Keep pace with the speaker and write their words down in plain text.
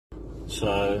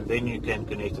So then you can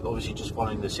connect it, obviously just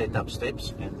following the setup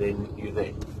steps, and then you're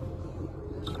there.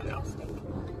 So yeah.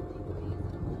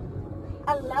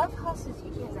 I love how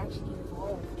Suzuki has actually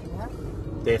evolved, you know?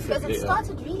 Definitely. Because it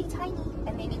started really tiny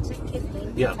and then it just kept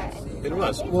getting yeah, better. it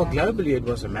was. Well, globally it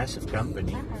was a massive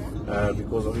company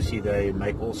because obviously they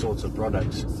make all sorts of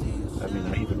products. I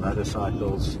mean, even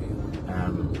motorcycles,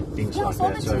 things like so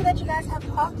that. the two that you guys have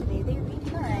parked today, they're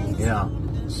really nice. Yeah.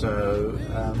 So,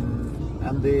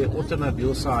 and the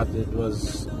automobile side, it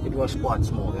was quite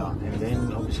small, yeah. And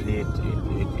then obviously it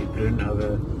grew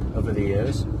over the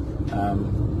years.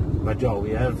 But yeah,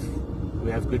 we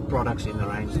have good products in the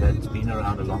range that's been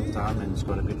around a long time and it's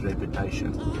got a good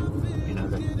reputation. You know,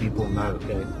 that people know,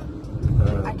 okay.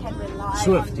 I can rely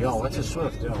Swift, on yeah, what's a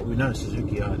Swift? Yeah, we know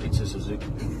Suzuki, yeah, it's a Suzuki.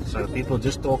 So people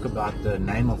just talk about the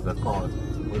name of the car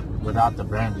without the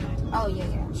brand name. Oh, yeah,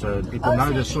 yeah. So people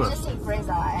know the Swift. Just say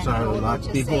Brezza and so like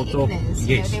just people say talk, Ignis,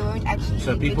 yes. You know, they won't actually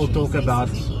so people talk about,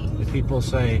 if people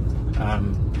say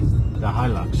the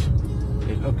Hilux,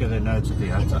 okay, they know it's a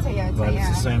Toyota. It's a Toyota, but yeah.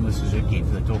 it's the same with Suzuki.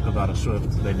 If they talk about a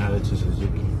Swift, they know it's a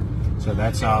Suzuki. So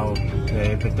that's how the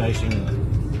reputation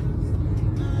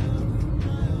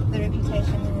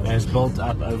has built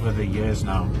up over the years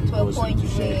now. To a point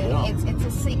where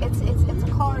it's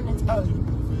a car on its own.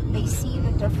 They see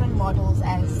the different models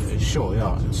as sure,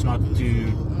 yeah. It's not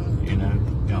too, you know,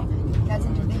 yeah. As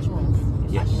individuals.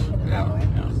 Yes. Yeah.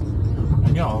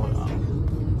 And yeah,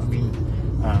 I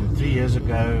mean, 3 years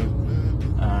ago,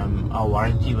 our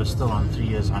warranty was still on 3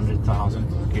 years,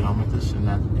 100,000 kilometers, and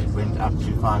then it went up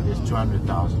to 5 years,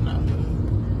 200,000 now.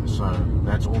 So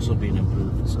that's also been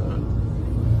improved. So,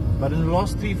 but in the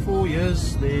last 3-4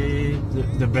 years,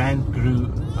 the brand grew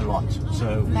a lot.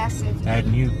 So massive. Had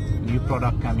new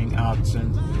product coming out,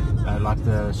 and like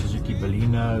the Suzuki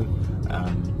Baleno,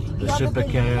 the Super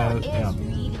KO. Yeah,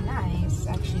 really nice,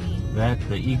 actually. That,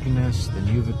 the Ignis, the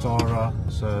new Vitara.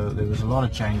 So there was a lot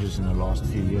of changes in the last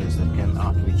few years that came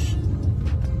out, which,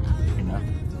 you know,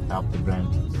 helped the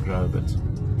brand grow a bit.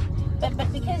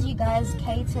 But because you guys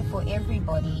cater for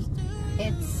everybody,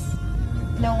 it's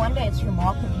no wonder it's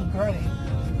remarkably growing.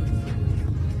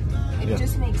 It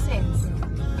just makes sense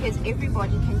because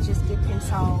everybody can just get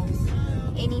themselves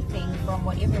anything from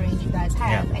whatever range you guys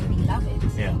have, and we love it.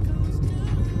 Yeah.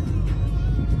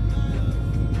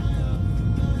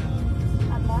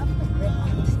 I love the grip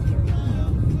on the steering.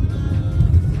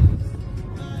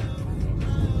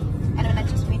 And when I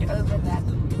just went over that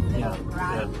little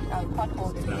ground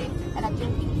pothole today, and I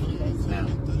didn't really feel it. Yeah.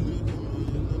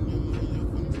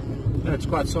 No, it's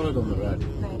quite solid on the road.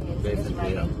 No, it is.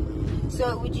 Definitely, yeah.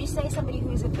 So would you say somebody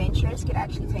who's adventurous could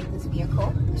actually take this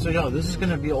vehicle? So yeah, this is going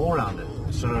to be all-rounder.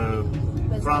 So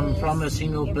from a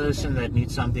single person that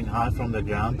needs something high from the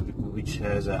ground, which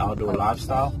has an outdoor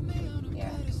lifestyle,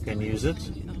 can use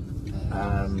it,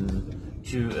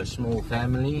 to a small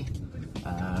family,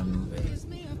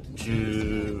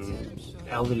 to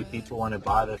elderly people want to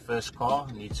buy their first car,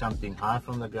 need something high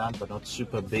from the ground but not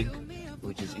super big,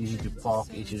 which is easy to park,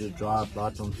 easy to drive,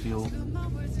 light on fuel.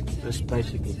 This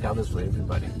basically covers for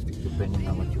everybody, depending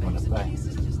on what you want to pay.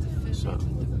 So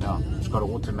yeah, it's got an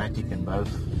automatic in both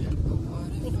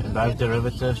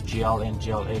derivatives, GL and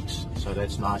GLX, so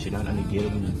that's nice. You don't only get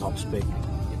it in the top spec.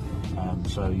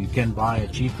 So you can buy a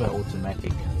cheaper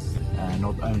automatic,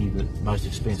 not only the most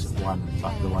expensive one,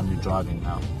 but the one you're driving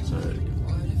now. So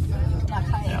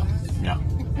yeah.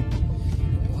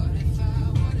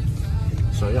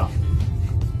 So yeah.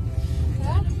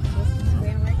 This is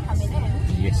where we're coming in.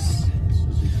 Yes.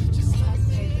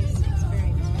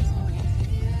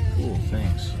 Cool,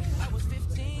 thanks.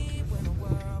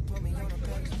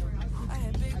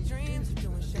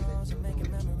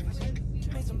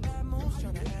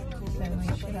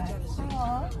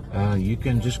 You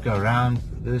can just go around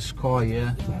this car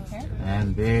here,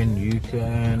 and then you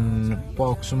can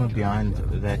park somewhere behind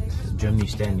that Jimny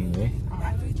standing there,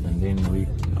 and then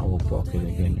I will park it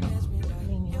again.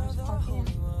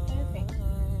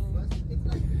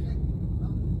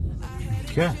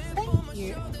 Yeah. Okay. Thank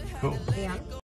you. Cool.